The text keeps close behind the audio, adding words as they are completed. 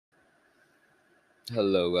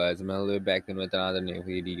Hello guys, Mehul back in with another new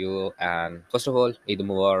video. And first of all, Eid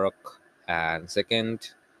Mubarak, and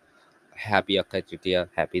second, Happy Akshaya Tritiya,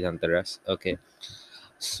 Happy Dhanteras. Okay,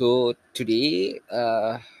 so today,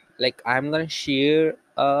 I'm gonna share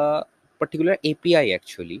a particular API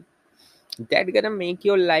actually that gonna make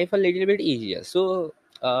your life a little bit easier. So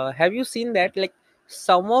have you seen that, like,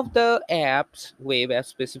 some of the apps, web apps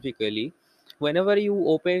specifically, whenever you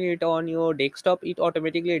open it on your desktop, it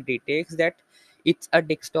automatically detects that it's a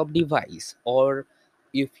desktop device, or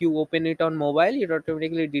if you open it on mobile, it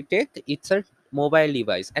automatically detect it's a mobile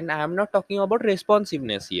device. And I'm not talking about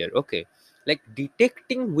responsiveness here, okay, like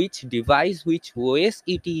detecting which device, which OS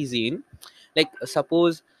it is in. Like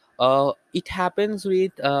suppose it happens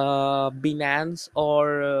with Binance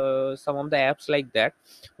or some of the apps like that.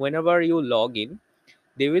 Whenever you log in,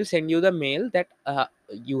 they will send you the mail that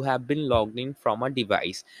you have been logged in from a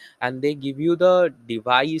device, and they give you the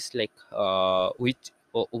device, like which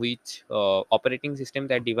operating system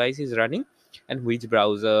that device is running, and which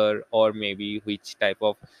browser, or maybe which type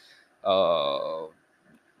of uh,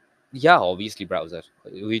 yeah, obviously browser,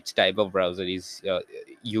 which type of browser is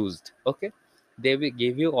used. Okay, they will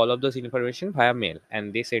give you all of those information via mail,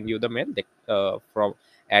 and they send you the mail that from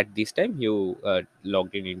at this time you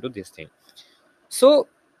logged in into this thing. So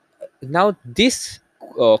now this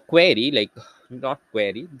query, like, not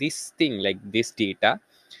query, this thing, like this data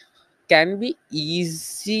can be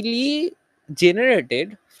easily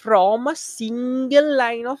generated from a single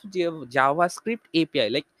line of JavaScript API.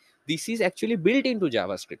 Like, this is actually built into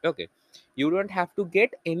JavaScript. Okay, you don't have to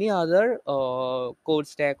get any other code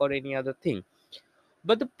stack or any other thing.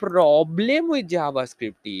 But the problem with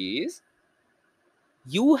JavaScript is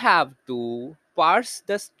you have to parse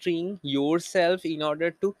the string yourself in order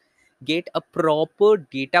to get a proper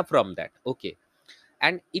data from that. Okay,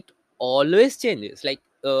 and it always changes. Like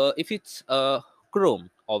if it's Chrome,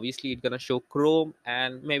 obviously it's gonna show Chrome,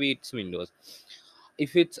 and maybe it's Windows.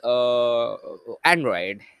 If it's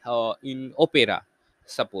Android, in Opera,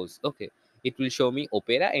 suppose, okay, it will show me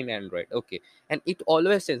Opera in Android. Okay, and it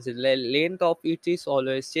always changes. The length of it is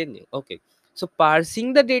always changing. Okay, so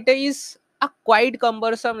parsing the data is a quite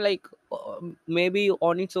cumbersome. Like maybe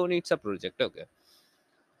on its own it's a project. Okay,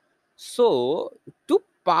 so to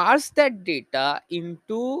parse that data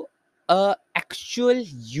into a actual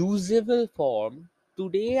usable form,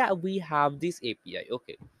 today we have this API.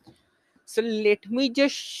 Okay, so let me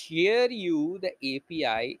just share you the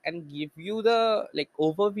API and give you the, like,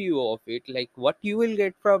 overview of it, like what you will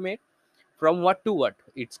get from it, from what to what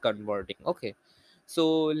it's converting. Okay,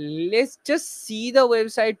 so let's just see the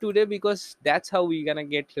website today, because that's how we're gonna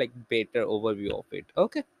get like better overview of it.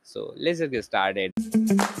 Okay, so let's just get started.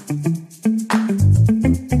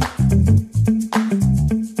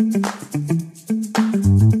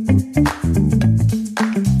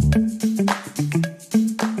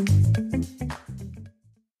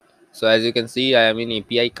 So as you can see, I am in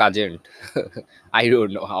API Kagent. I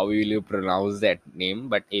don't know how will you pronounce that name,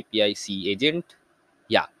 but API C agent.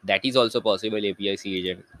 Yeah, that is also possible, API C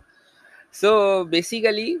agent. So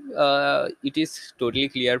basically, it is totally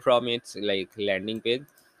clear from its like landing page.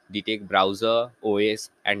 Detect browser, OS,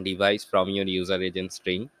 and device from your user agent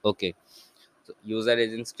string. Okay, so user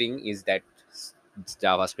agent string is that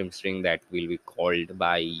JavaScript string that will be called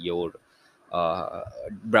by your uh,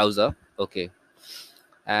 browser. Okay,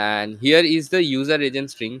 and here is the user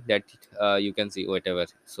agent string that you can see whatever.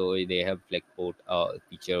 So they have like put a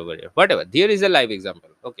picture over here, whatever. There is a live example.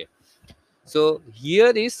 Okay, so here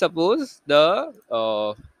is suppose the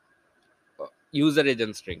user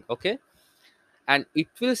agent string. Okay, and it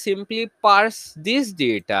will simply parse this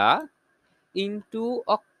data into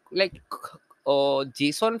a, like,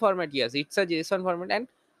 JSON format. Yes, it's a JSON format, and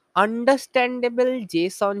understandable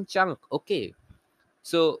JSON chunk. Okay,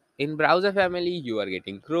 so in browser family, you are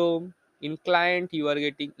getting Chrome. In client, you are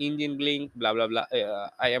getting Engine Blink, blah blah blah.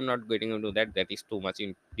 I am not getting into that. That is too much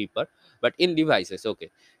in deeper. But in devices, okay.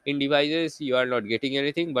 In devices, you are not getting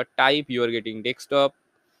anything. But type, you are getting desktop.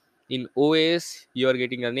 In OS, you are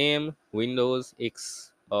getting a name, Windows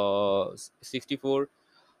X 64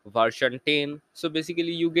 version 10. So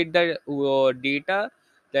basically, you get the data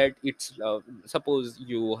that it's suppose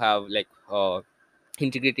you have like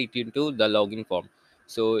integrate it into the login form.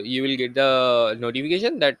 So you will get the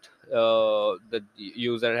notification that the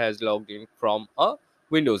user has logged in from a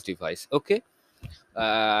Windows device. Okay,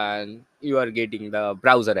 and you are getting the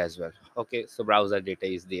browser as well. Okay, so browser data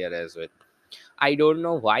is there as well. I don't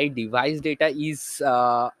know why device data is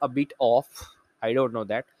a bit off. I don't know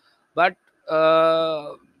that, but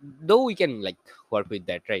though we can like work with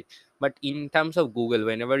that, right? But in terms of Google,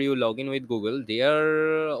 whenever you log in with Google,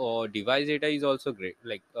 their device data is also great,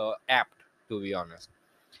 like apt, to be honest.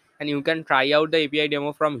 And you can try out the API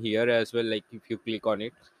demo from here as well. Like if you click on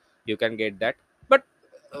it, you can get that. But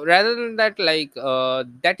rather than that, like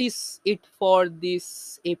that is it for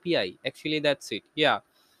this API. Actually, that's it. Yeah,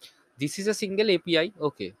 this is a single API.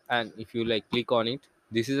 Okay, and if you like click on it,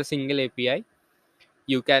 this is a single API.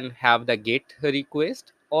 You can have the get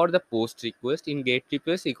request or the post request. In get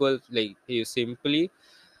request equals like you simply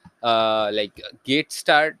like get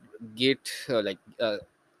start get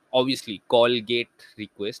obviously call get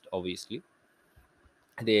request, obviously.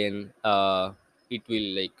 Then it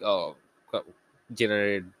will like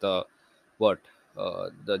generate the what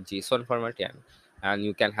the JSON format. And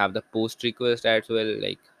you can have the post request as well,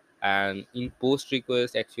 like. And in post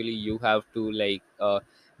request, actually you have to like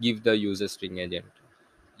give the user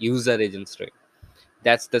agent string.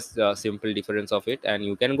 That's the simple difference of it. And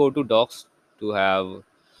you can go to docs to have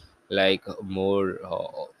like more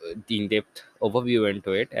in-depth overview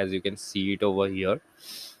into it, as you can see it over here.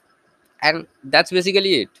 And that's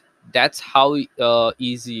basically it. That's how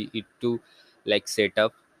easy it to like set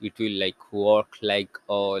up. It will like work like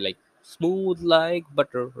smooth like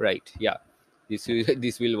butter, right? Yeah, this will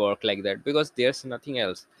this will work like that, because there's nothing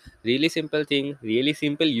else. Really simple thing, really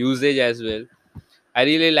simple usage as well. I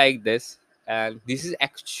really like this. And this is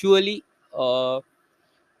actually a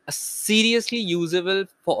seriously usable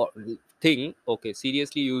for thing. Okay,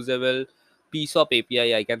 seriously usable piece of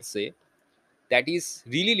API, I can say, that is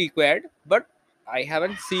really required, but I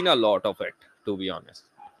haven't seen a lot of it, to be honest.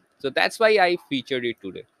 So that's why I featured it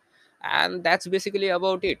today. And that's basically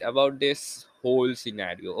about it, about this whole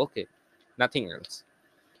scenario. Okay, nothing else.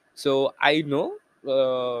 So I know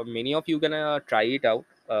many of you gonna try it out.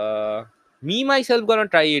 Me myself gonna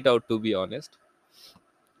try it out, to be honest.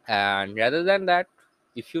 And rather than that,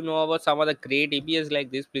 if you know about some other great APIs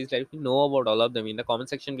like this, please let me know about all of them in the comment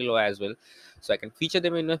section below as well, so I can feature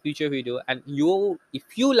them in a future video. And you,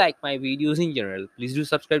 if you like my videos in general, please do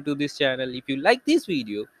subscribe to this channel. If you like this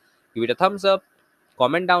video, give it a thumbs up,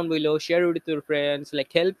 comment down below, share it with your friends,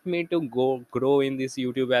 like help me to go grow in this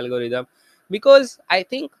YouTube algorithm. Because I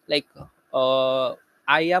think like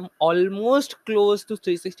I am almost close to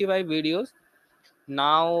 365 videos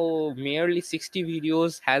now. Merely 60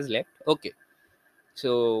 videos has left. Okay,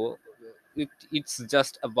 so it's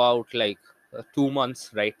just about like 2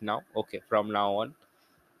 months right now. Okay, from now on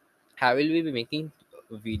I will be making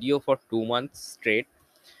video for 2 months straight,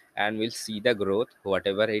 and we'll see the growth,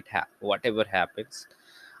 whatever happens.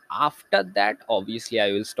 After that, obviously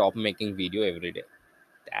I will stop making video every day.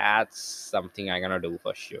 That's something I'm gonna do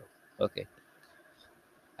for sure. Okay,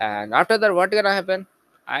 and after that what gonna happen,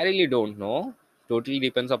 I really don't know. Totally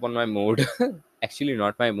depends upon my mood. Actually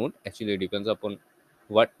not my mood, actually it depends upon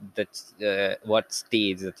what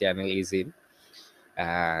stage the channel is in.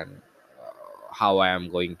 And how I am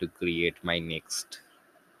going to create my next,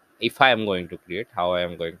 if I am going to create, how I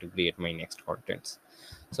am going to create my next contents.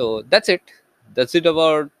 So that's it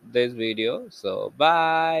about this video. So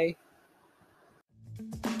bye.